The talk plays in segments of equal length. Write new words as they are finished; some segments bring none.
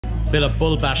Bit of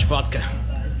Bulbash vodka.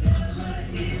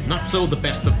 Not so the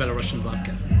best of Belarusian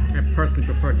vodka. I personally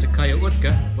prefer Takaya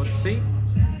Utka, but see,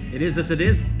 it is as it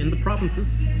is in the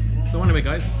provinces. So anyway,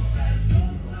 guys,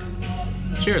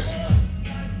 cheers.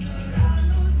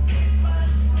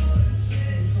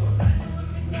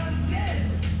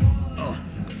 Oh,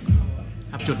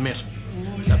 have to admit,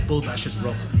 that Bulbash is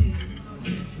rough.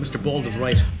 Mr. Bald is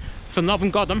right. So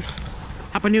Novin Godam,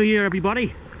 Happy New Year,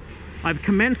 everybody. I've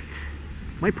commenced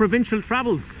my provincial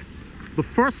travels, the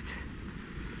first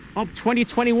of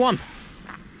 2021.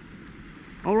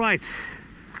 All right,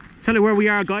 tell you where we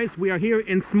are, guys. We are here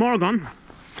in Smorgon.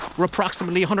 We're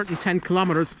approximately 110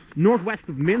 kilometers northwest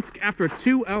of Minsk after a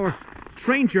 2-hour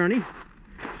train journey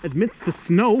amidst the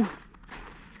snow,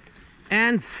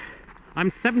 and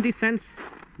I'm 70 cents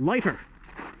lighter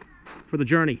for the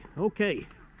journey. Okay,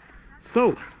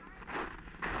 so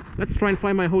let's try and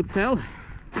find my hotel.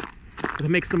 To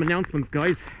make some announcements,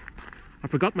 guys. I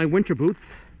forgot my winter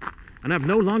boots and I have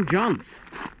no long johns,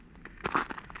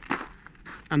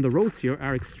 and the roads here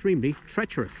are extremely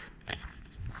treacherous.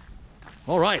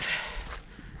 All right,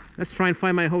 let's try and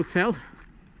find my hotel,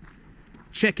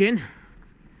 check in,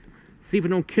 see if I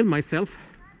don't kill myself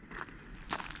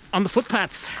on the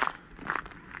footpaths.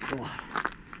 Oh,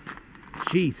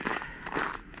 jeez.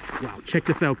 Wow, check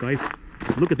this out, guys.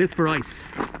 Look at this for ice.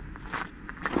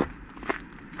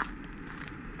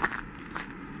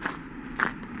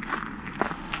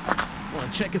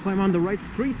 Check if I'm on the right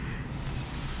street.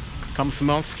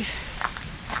 Komsomolsk.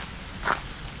 I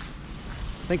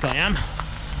think I am.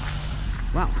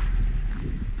 Wow,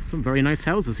 some very nice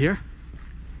houses here.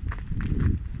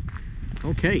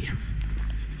 Okay,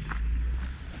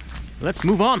 let's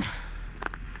move on.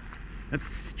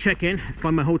 Let's check in. Let's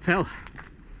find my hotel.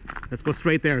 Let's go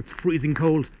straight there. It's freezing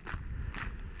cold,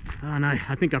 and I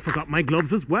think I forgot my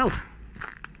gloves as well.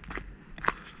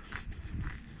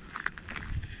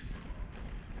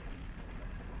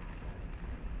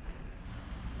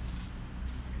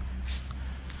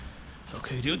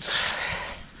 Okay, dudes,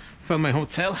 found my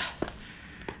hotel.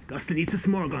 Gostanica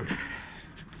Smorgon.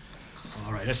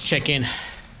 All right, let's check in.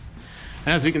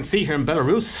 As we can see here in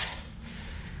Belarus,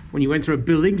 when you enter a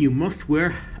building, you must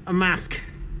wear a mask.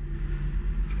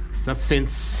 So that's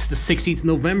since the 16th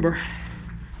November,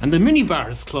 and the minibar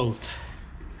is closed.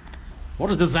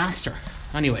 What a disaster.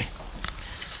 Anyway,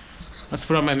 let's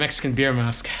put on my Mexican beer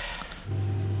mask.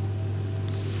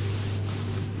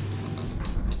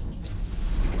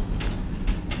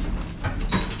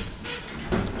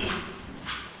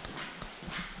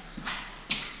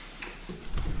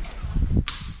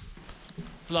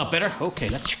 A lot better. Okay,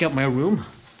 let's check out my room.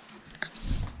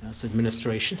 That's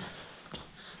administration.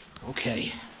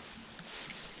 Okay,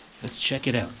 let's check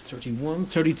it out. 31,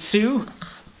 32.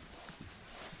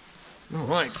 All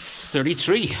right,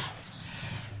 33.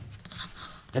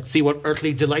 Let's see what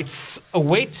earthly delights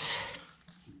await.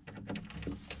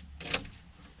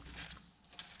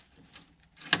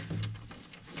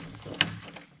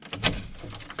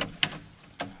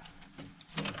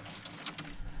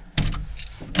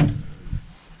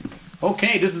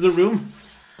 Okay, this is the room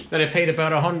that I paid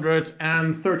about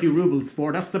 130 rubles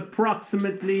for. That's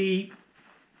approximately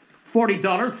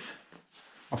 $40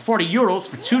 or 40 euros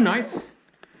for 2 nights.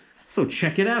 So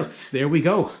check it out. There we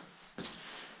go.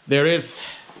 There is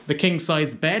the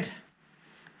king-size bed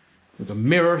with a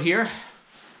mirror here.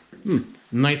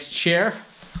 Nice chair.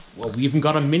 Well, we even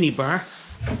got a mini bar.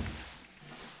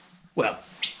 Well,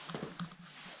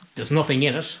 there's nothing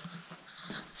in it,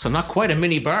 so not quite a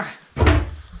mini bar.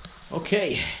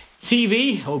 Okay,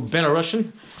 TV, old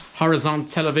Belarusian, horizontal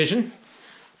television.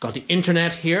 Got the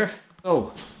internet here.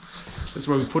 Oh, this is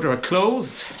where we put our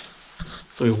clothes.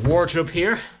 So we have wardrobe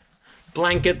here,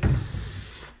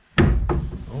 blankets.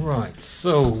 All right,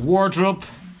 so wardrobe,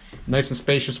 nice and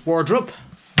spacious wardrobe.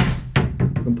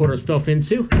 We can put our stuff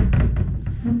into.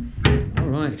 All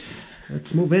right,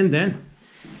 let's move in then.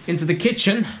 Into the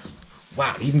kitchen.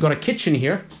 Wow, even got a kitchen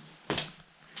here.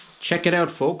 Check it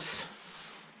out, folks.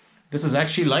 This is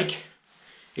actually like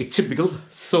a typical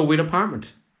Soviet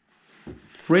apartment.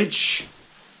 Fridge,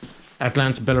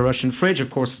 Atlanta Belarusian fridge, of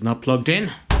course, is not plugged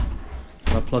in.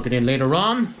 I'll plug it in later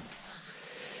on.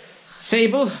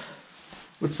 Table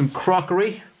with some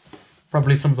crockery,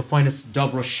 probably some of the finest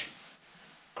Dobrush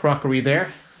crockery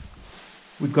there.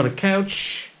 We've got a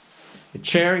couch, a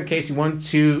chair in case you want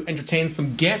to entertain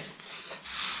some guests.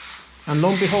 And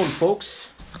lo and behold,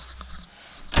 folks,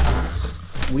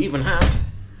 we even have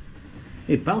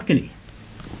a balcony.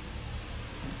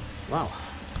 Wow,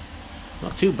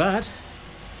 not too bad,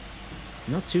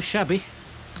 not too shabby.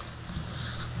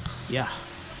 Yeah,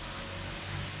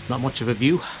 not much of a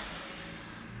view.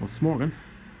 Well, Smorgon.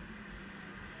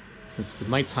 Since the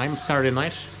night time, Saturday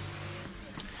night.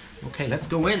 Okay, let's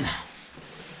go in.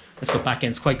 Let's go back in.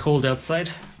 It's quite cold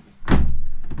outside.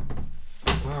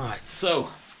 Alright, so.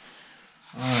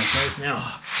 Alright, guys,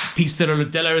 now. Piece de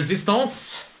la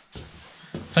resistance.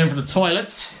 It's time for the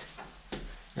toilet.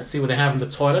 Let's see what they have in the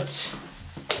toilet.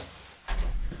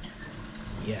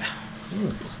 Yeah.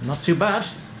 Ooh, not too bad.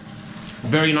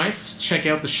 Very nice. Check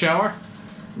out the shower.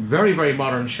 Very, very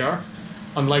modern shower.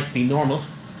 Unlike the normal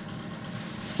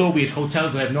Soviet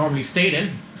hotels I've normally stayed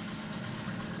in.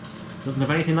 Doesn't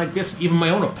have anything like this. Even my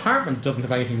own apartment doesn't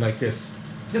have anything like this.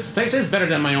 This place is better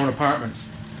than my own apartment.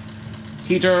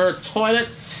 Heater,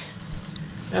 toilets,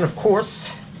 and of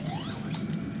course,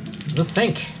 the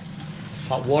sink.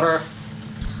 Hot water.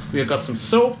 We have got some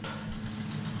soap.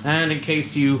 And in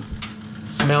case you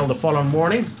smell the following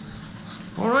morning.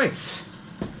 Alright.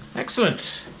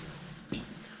 Excellent.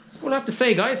 We'll have to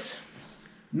say, guys,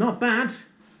 not bad.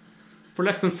 For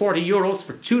less than 40 euros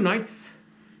for 2 nights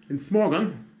in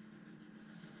Smorgon.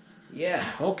 Yeah,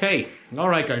 okay.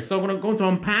 Alright, guys, so I'm going to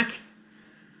unpack.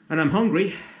 And I'm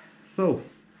hungry. So,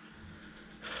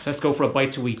 let's go for a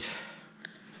bite to eat.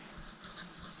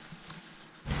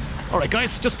 Alright,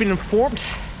 guys, just been informed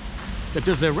that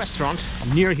there's a restaurant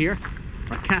near here,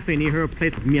 or a cafe near here, a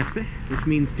place of mieste, which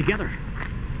means together.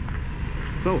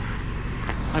 So,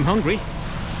 I'm hungry.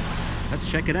 Let's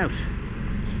check it out.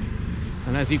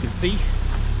 And as you can see,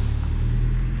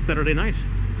 Saturday night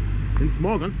in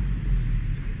Smorgon,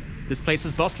 this place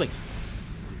is bustling.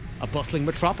 A bustling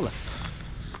metropolis.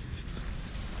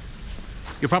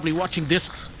 You're probably watching this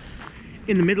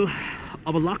in the middle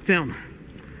of a lockdown.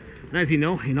 And as you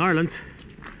know, in Ireland,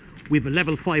 we have a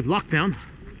level 5 lockdown,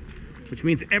 which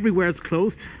means everywhere is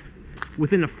closed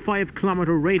within a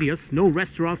 5-kilometer radius. No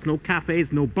restaurants, no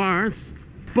cafes, no bars.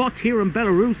 But here in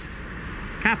Belarus,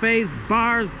 cafes,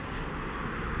 bars,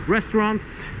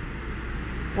 restaurants,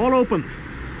 all open.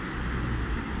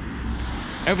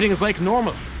 Everything is like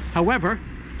normal. However,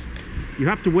 you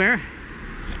have to wear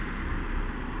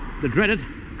the dreaded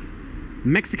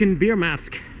Mexican beer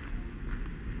mask.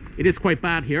 It is quite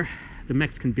bad here. The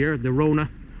Mexican beer, the Rona,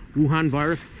 Wuhan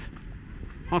virus.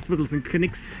 Hospitals and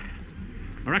clinics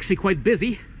are actually quite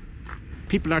busy.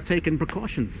 People are taking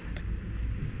precautions.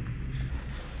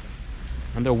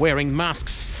 And they're wearing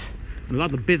masks. And a lot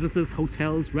of the businesses,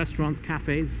 hotels, restaurants,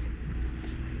 cafes,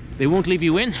 they won't leave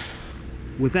you in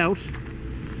without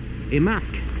a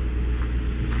mask.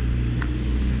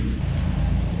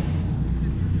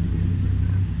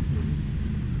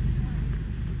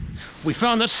 We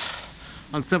found it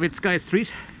on Soviet Sky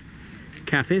Street.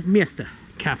 Cafe Miesta.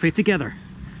 Cafe together.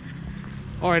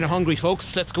 Alright, I'm hungry,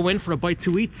 folks. Let's go in for a bite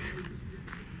to eat.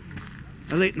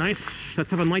 A late night. Let's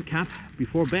have a nightcap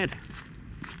before bed.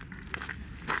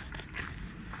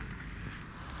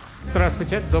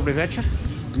 Здравствуйте, добрый вечер.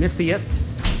 Место есть?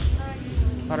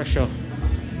 Хорошо.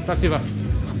 Спасибо.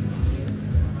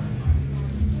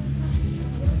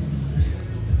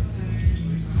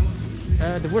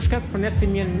 Девушка, принести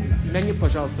мне меню,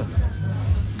 пожалуйста.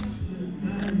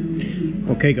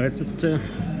 Okay, guys, this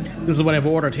is what I've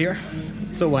ordered here.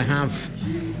 So I have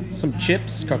some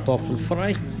chips,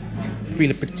 kartoffelfrei,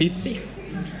 filet petitsi,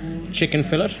 chicken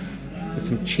fillet with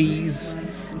some cheese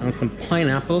and some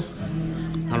pineapple.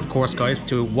 And of course, guys,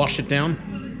 to wash it down,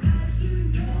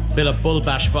 bit of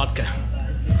Oblast vodka.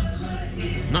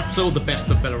 Not so the best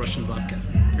of Belarusian vodka.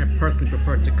 I personally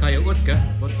prefer Takaya Utka,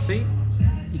 but see,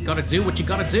 you gotta do what you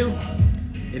gotta do.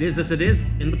 It is as it is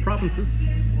in the provinces.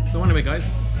 So anyway,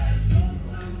 guys,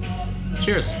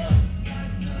 cheers.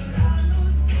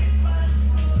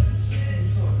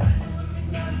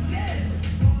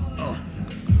 Oh,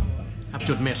 have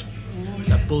to admit,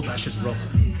 that Oblast is rough.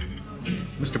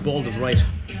 Mr. Bald is right.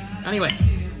 Anyway,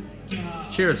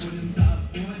 cheers. I'm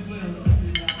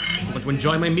going to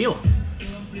enjoy my meal.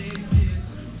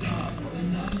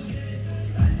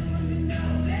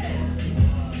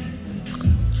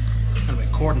 Anyway,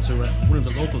 according to one of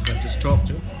the locals I've just talked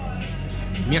to,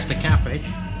 Miesta Cafe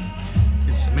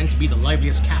is meant to be the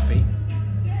liveliest cafe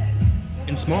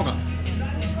in Smorgon.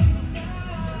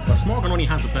 But Smorgon only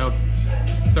has about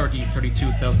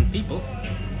 32,000 people.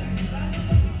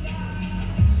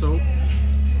 So,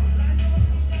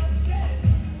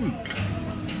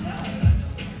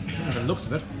 by the looks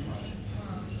of it,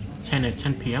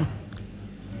 10 p.m.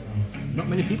 Not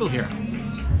many people here.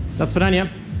 That's Vidania.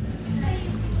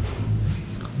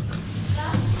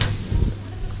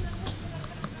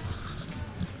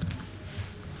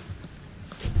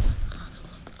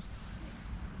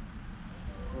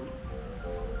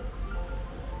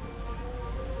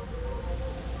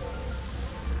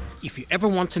 If you ever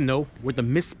want to know where the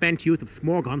misspent youth of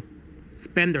Smorgon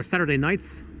spend their Saturday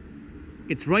nights,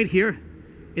 it's right here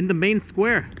in the main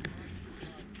square.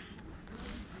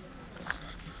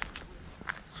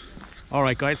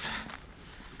 Alright guys,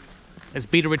 let's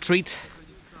beat a retreat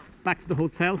back to the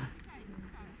hotel.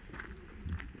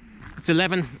 It's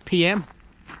 11 p.m.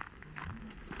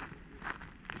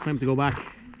 It's time to go back.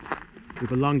 We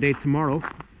have a long day tomorrow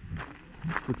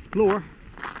to explore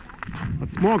what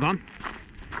Smorgon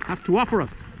has to offer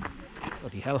us.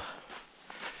 Bloody hell,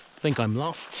 I think I'm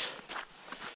lost.